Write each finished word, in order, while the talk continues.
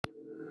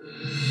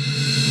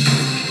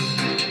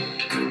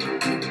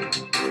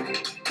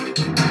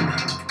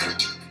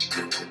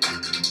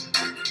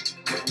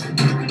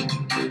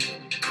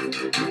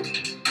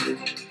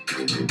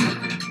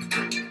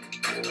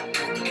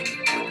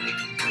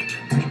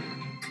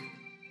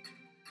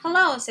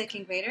Hello,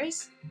 second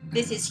graders.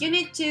 This is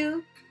Unit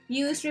 2,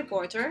 News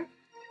Reporter,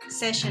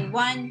 Session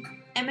 1,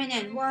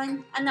 MNN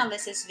 1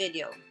 Analysis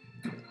Video.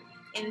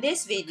 In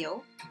this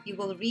video, you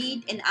will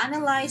read and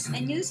analyze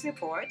a news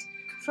report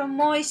from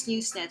Moist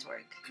News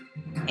Network.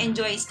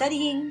 Enjoy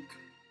studying!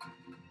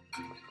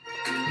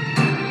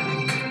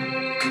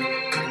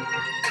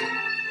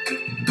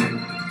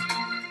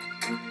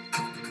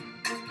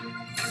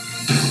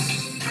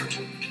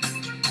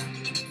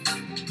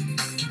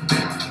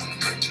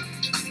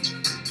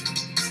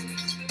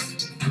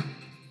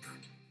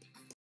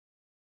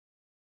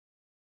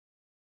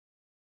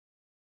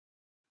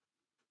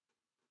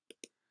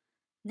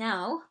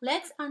 Now,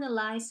 let's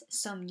analyze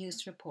some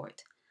news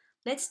report.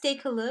 Let's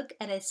take a look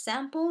at a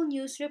sample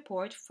news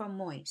report from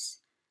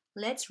Moist.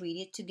 Let's read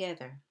it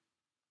together.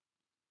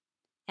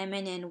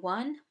 MNN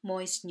 1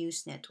 Moist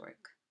News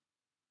Network.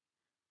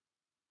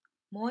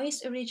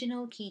 Moist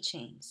Original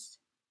Keychains.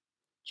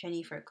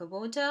 Jennifer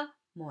Kubota,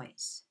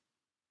 Moist.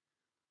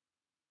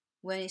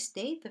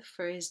 Wednesday, the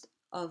 1st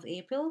of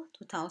April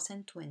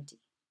 2020.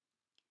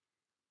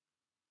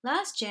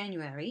 Last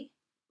January,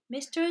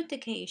 Mr.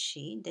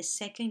 Takeishi, the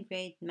second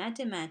grade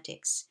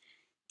mathematics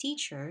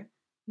teacher,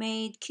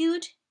 made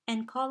cute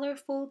and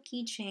colorful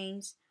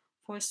keychains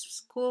for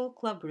school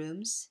club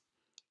rooms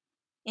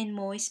in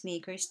Moist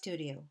Maker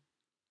Studio.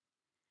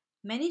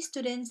 Many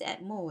students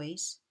at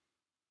Moist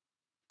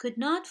could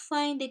not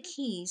find the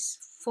keys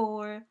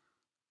for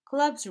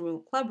club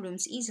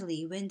rooms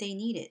easily when they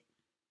needed.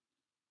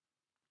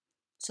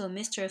 So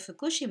Mr.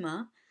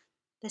 Fukushima,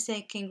 the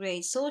second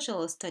grade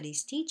social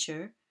studies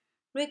teacher,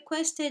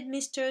 requested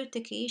Mr.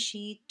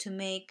 Takeishi to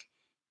make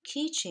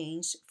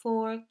keychains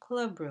for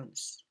club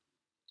rooms.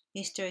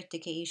 Mr.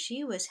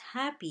 Takeishi was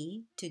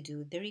happy to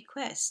do the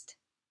request.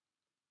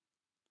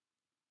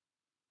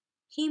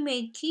 He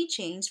made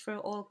keychains for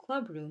all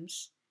club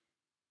rooms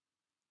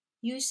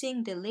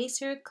using the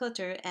laser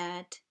cutter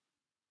at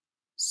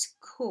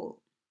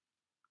school.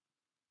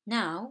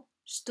 Now,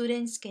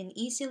 students can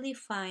easily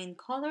find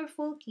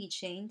colorful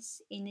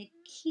keychains in a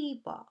key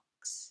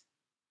box.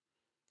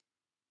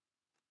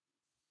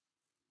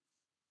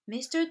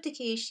 Mr.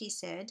 Takeishi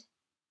said,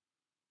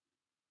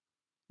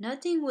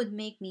 "Nothing would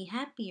make me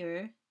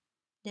happier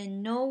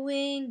than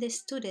knowing the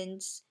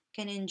students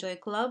can enjoy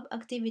club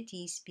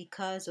activities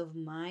because of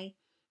my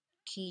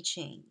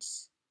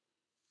keychains."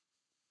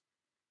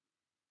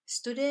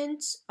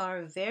 Students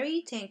are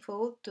very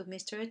thankful to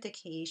Mr.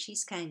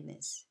 Takeishi's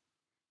kindness.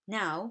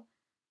 Now,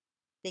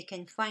 they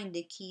can find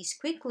the keys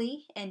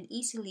quickly and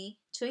easily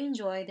to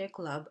enjoy their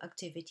club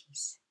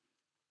activities.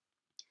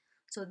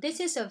 So this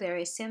is a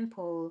very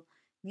simple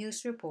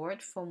news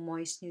report from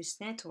Moist News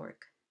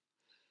Network.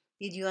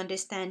 Did you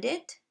understand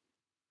it?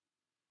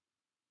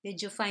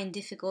 Did you find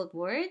difficult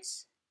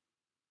words?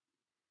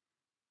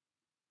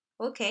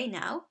 Okay,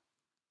 now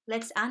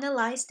let's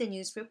analyze the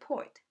news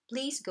report.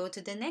 Please go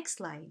to the next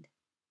slide.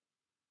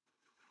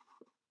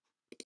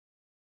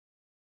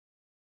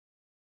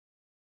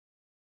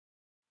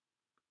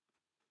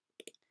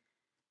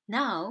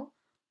 Now,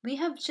 we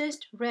have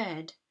just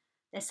read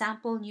the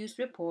sample news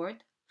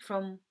report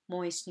from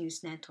Moist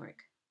News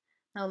Network.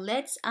 Now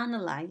let's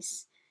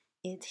analyze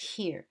it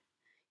here.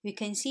 You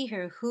can see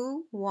here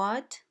who,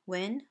 what,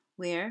 when,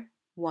 where,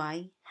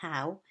 why,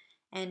 how,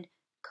 and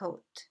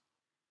quote.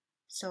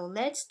 So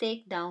let's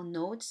take down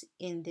notes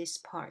in this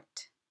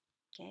part.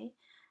 Okay.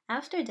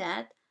 After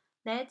that,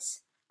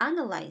 let's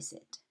analyze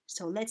it.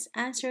 So let's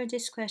answer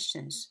these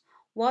questions.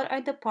 What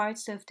are the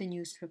parts of the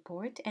news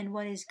report and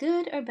what is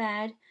good or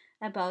bad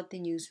about the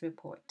news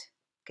report?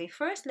 Okay,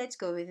 first let's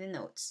go with the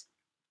notes.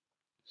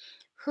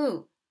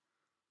 Who?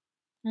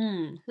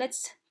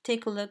 Let's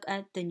take a look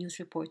at the news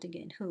report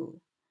again.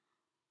 Who?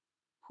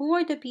 Who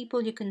are the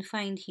people you can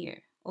find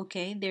here?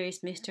 Okay, there is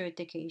Mr.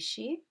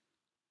 Takeshi.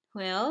 Who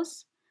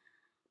else?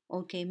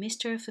 Okay,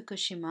 Mr.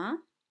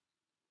 Fukushima.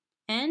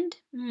 And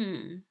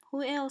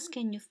who else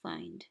can you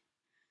find?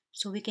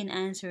 So we can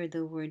answer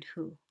the word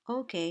who.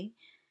 Okay,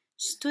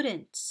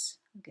 students.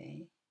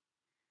 Okay,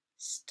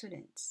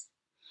 students.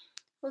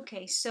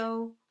 Okay,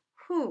 so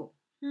who?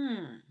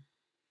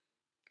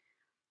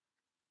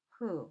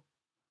 Who?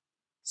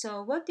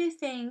 So what do you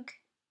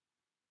think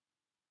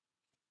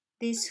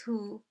this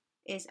who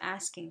is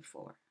asking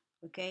for?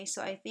 Okay,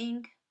 so I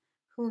think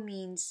who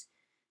means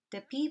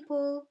the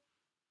people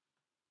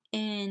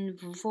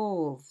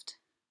involved.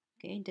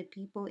 Okay, the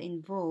people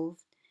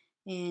involved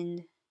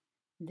in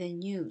the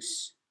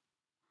news.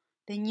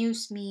 The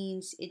news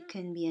means it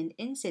can be an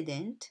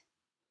incident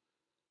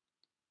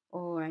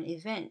or an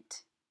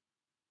event.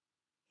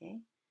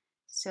 Okay,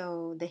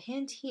 so the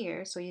hint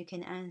here, so you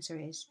can answer,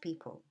 is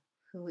people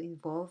who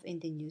involved in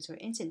the news or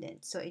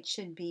incident. So it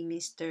should be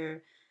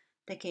Mr.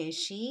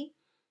 Takeshi,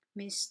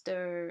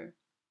 Mr.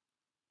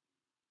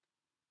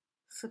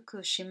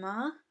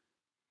 Fukushima,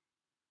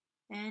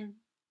 and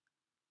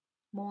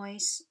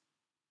Moist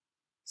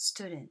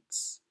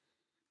students.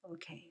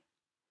 Okay.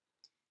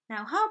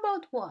 Now, how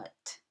about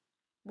what?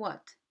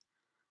 What?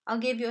 I'll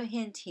give you a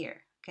hint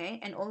here,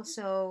 okay? And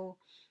also,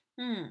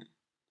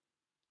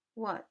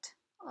 what?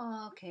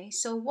 Okay,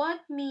 so what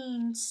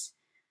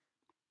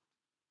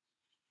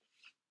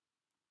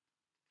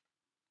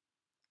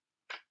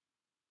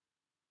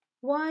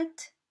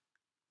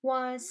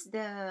was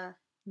the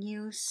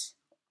news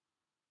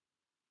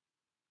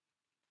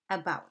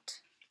about?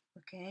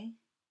 Okay,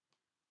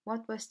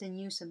 what was the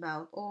news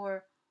about,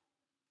 or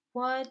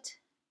what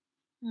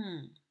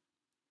hmm,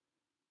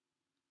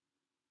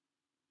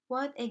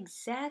 what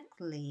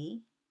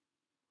exactly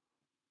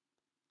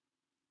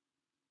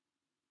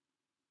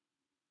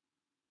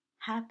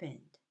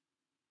happened?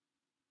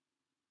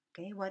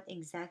 Okay, what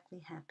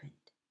exactly happened?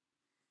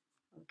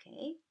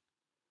 Okay,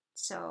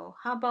 so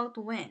how about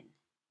when?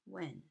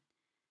 When?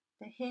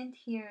 The hint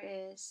here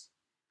is,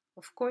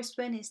 of course,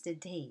 when is the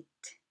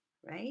date,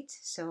 right?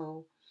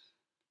 So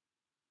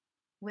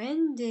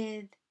when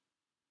did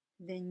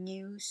the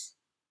news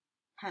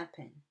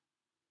happen?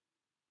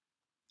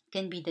 It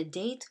can be the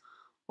date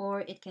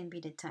or it can be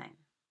the time.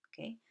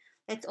 Okay,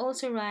 let's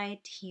also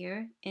write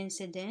here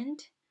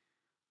incident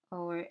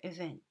or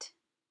event.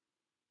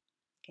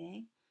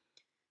 Okay,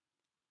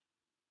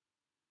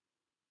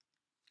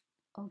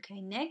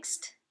 okay,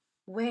 next,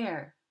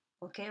 where?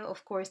 Okay,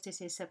 of course, this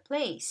is a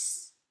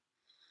place.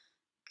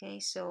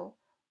 Okay, so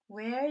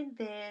where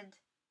did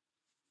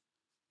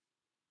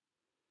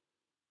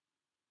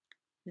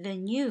the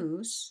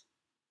news,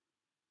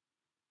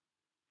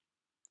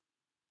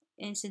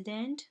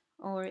 incident,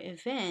 or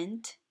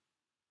event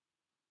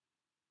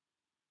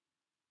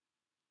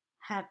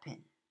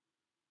happen?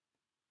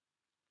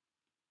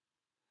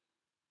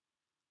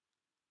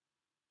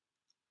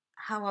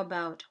 How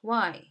about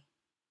why?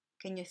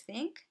 Can you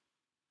think?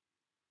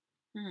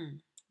 Hmm,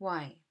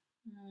 why?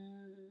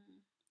 Hmm,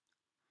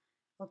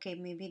 okay,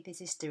 maybe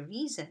this is the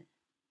reason.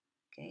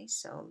 Okay,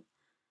 so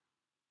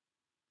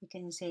you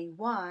can say,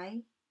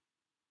 why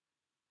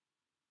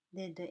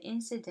did the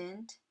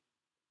incident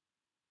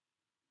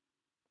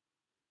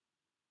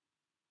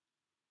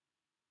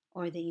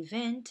or the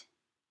event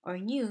or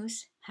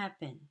news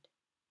happen?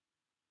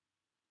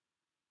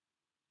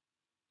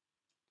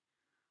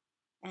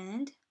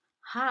 And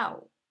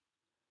how?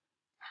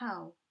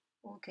 How?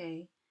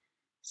 Okay,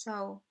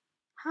 so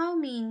how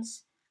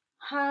means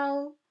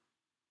how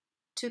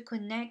to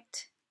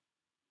connect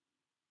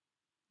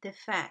the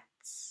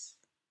facts.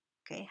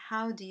 Okay,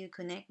 how do you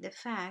connect the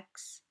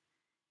facts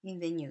in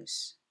the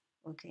news?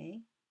 Okay,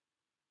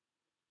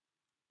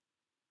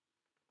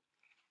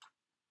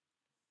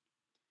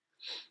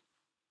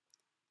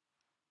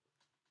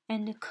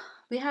 and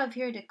we have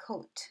here the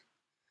quote.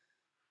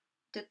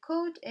 The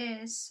quote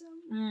is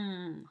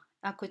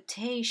a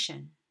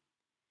quotation.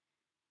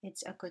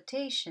 It's a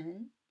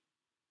quotation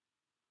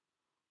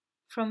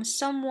from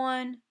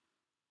someone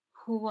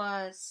who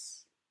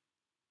was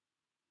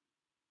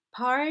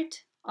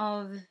part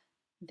of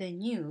the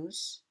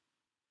news,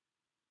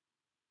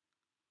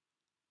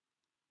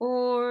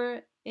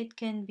 or it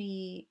can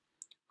be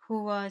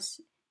who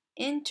was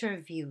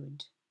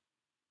interviewed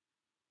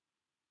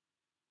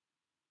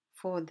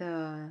for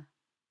the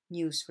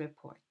news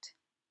report.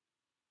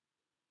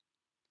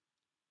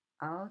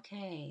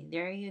 Okay,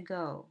 there you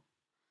go.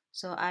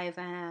 So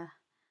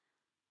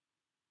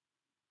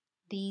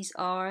these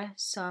are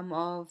some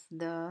of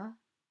the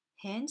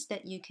hints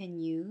that you can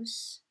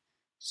use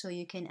so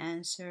you can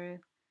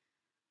answer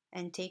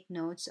and take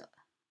notes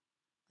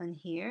on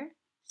here.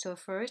 So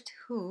first,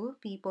 who,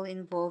 people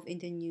involved in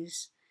the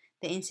news,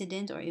 the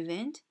incident or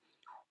event.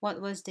 What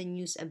was the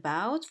news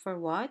about? For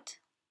what?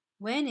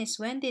 When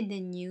did the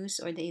news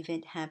or the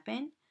event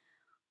happen?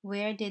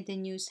 Where did the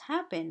news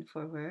happen?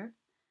 For where?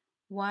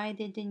 Why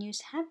did the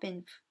news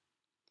happen?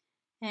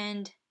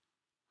 And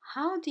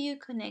how do you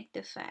connect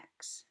the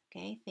facts?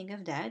 Okay, think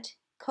of that.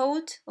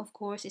 Quote, of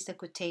course, is a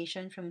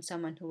quotation from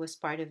someone who was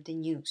part of the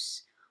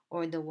news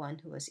or the one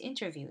who was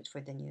interviewed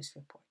for the news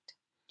report.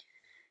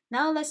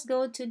 Now let's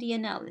go to the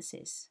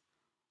analysis.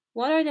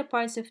 What are the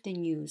parts of the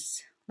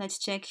news? Let's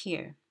check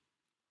here.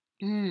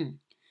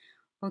 Hmm.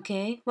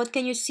 Okay, what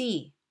can you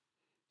see?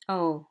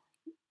 Oh,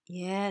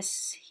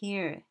 yes,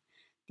 here.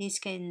 This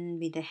can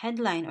be the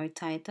headline or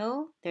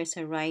title. There's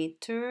a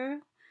writer,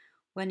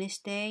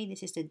 Wednesday.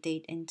 This is the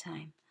date and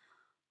time.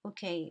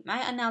 Okay,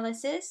 my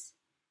analysis,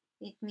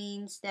 it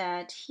means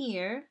that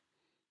here,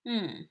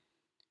 hmm,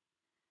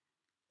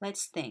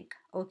 let's think.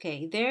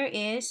 Okay, there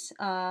is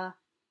a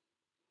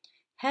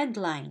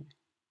headline.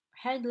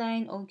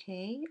 Headline,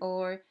 okay,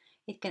 or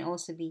it can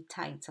also be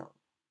title.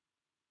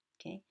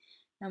 Okay,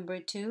 number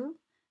two,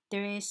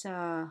 there is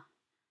a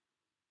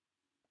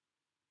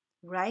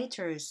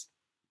writer's,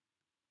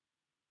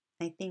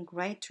 I think,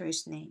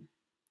 writer's name.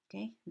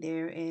 Okay,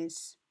 there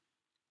is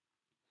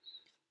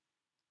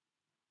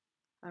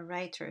a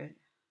writer's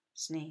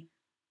name.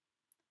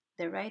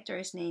 The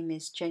writer's name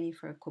is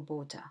Jennifer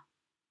Kubota.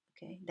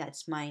 Okay,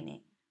 that's my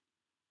name.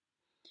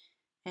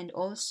 And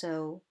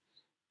also,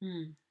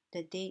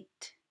 the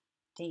date,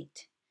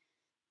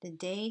 the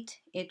date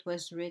it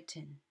was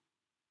written,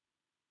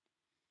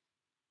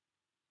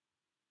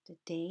 the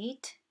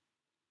date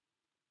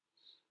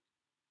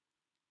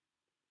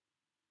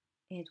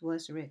it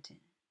was written.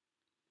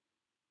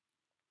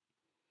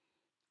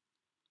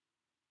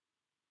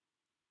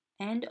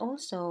 And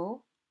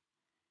also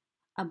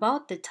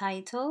about the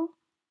title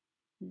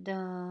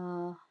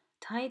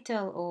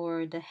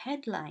or the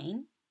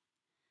headline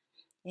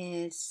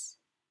is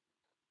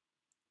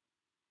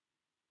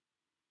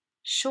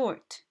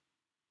short.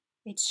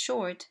 It's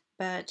short,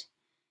 but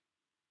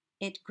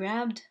it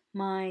grabbed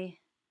my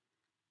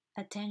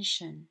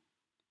attention.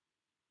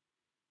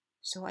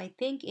 So I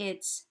think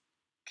it's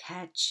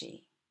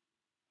catchy.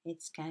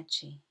 It's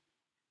catchy.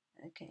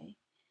 Okay.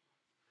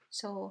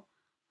 So,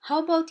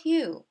 how about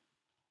you?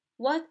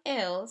 What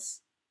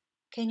else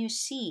can you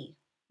see?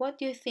 What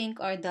do you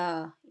think are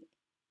the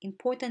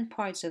important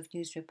parts of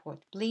news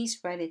report? Please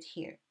write it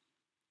here.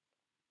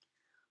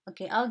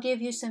 Okay, I'll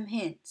give you some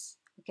hints.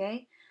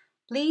 Okay,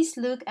 please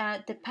look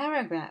at the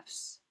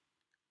paragraphs.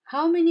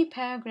 How many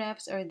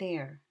paragraphs are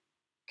there?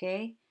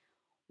 Okay,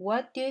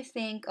 what do you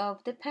think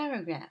of the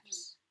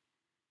paragraphs?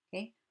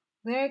 Okay,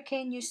 where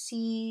can you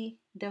see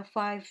the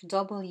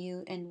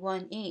 5W and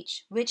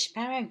 1H? Which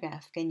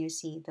paragraph can you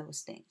see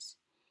those things?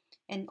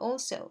 And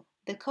also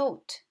the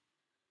quote.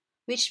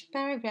 Which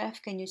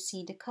paragraph can you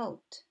see the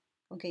quote?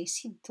 Okay,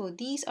 so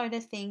these are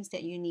the things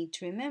that you need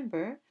to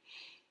remember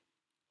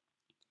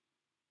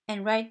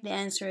and write the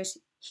answers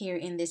here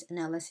in this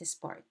analysis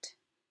part.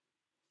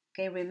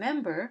 Okay,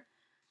 remember,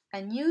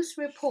 a news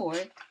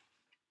report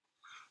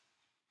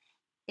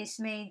is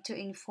made to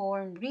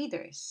inform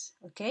readers.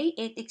 Okay,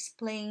 it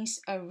explains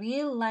a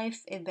real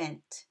life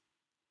event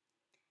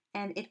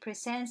and it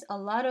presents a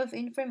lot of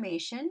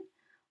information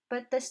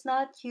but does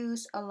not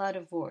use a lot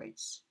of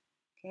words.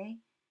 Okay,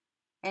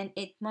 and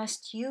it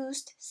must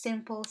use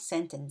simple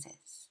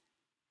sentences.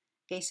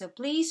 Okay, so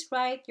please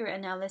write your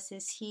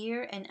analysis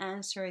here and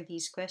answer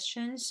these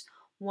questions: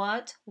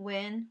 what,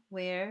 when,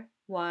 where,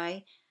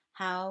 why,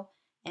 how,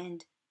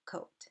 and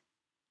quote.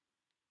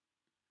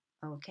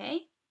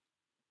 Okay,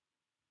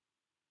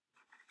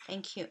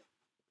 thank you.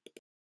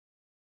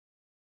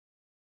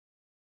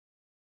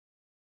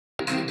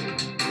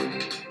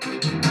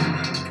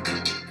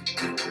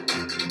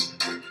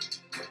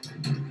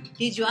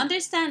 Did you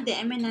understand the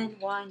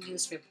MNN1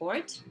 news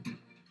report?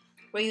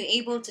 Were you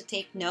able to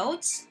take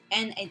notes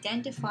and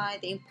identify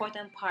the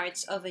important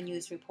parts of a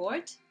news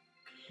report?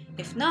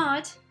 If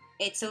not,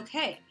 it's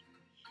okay.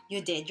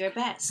 You did your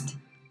best.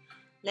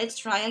 Let's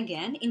try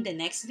again in the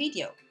next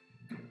video.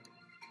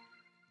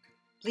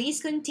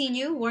 Please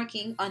continue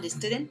working on the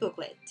student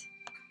booklet.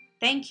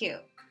 Thank you.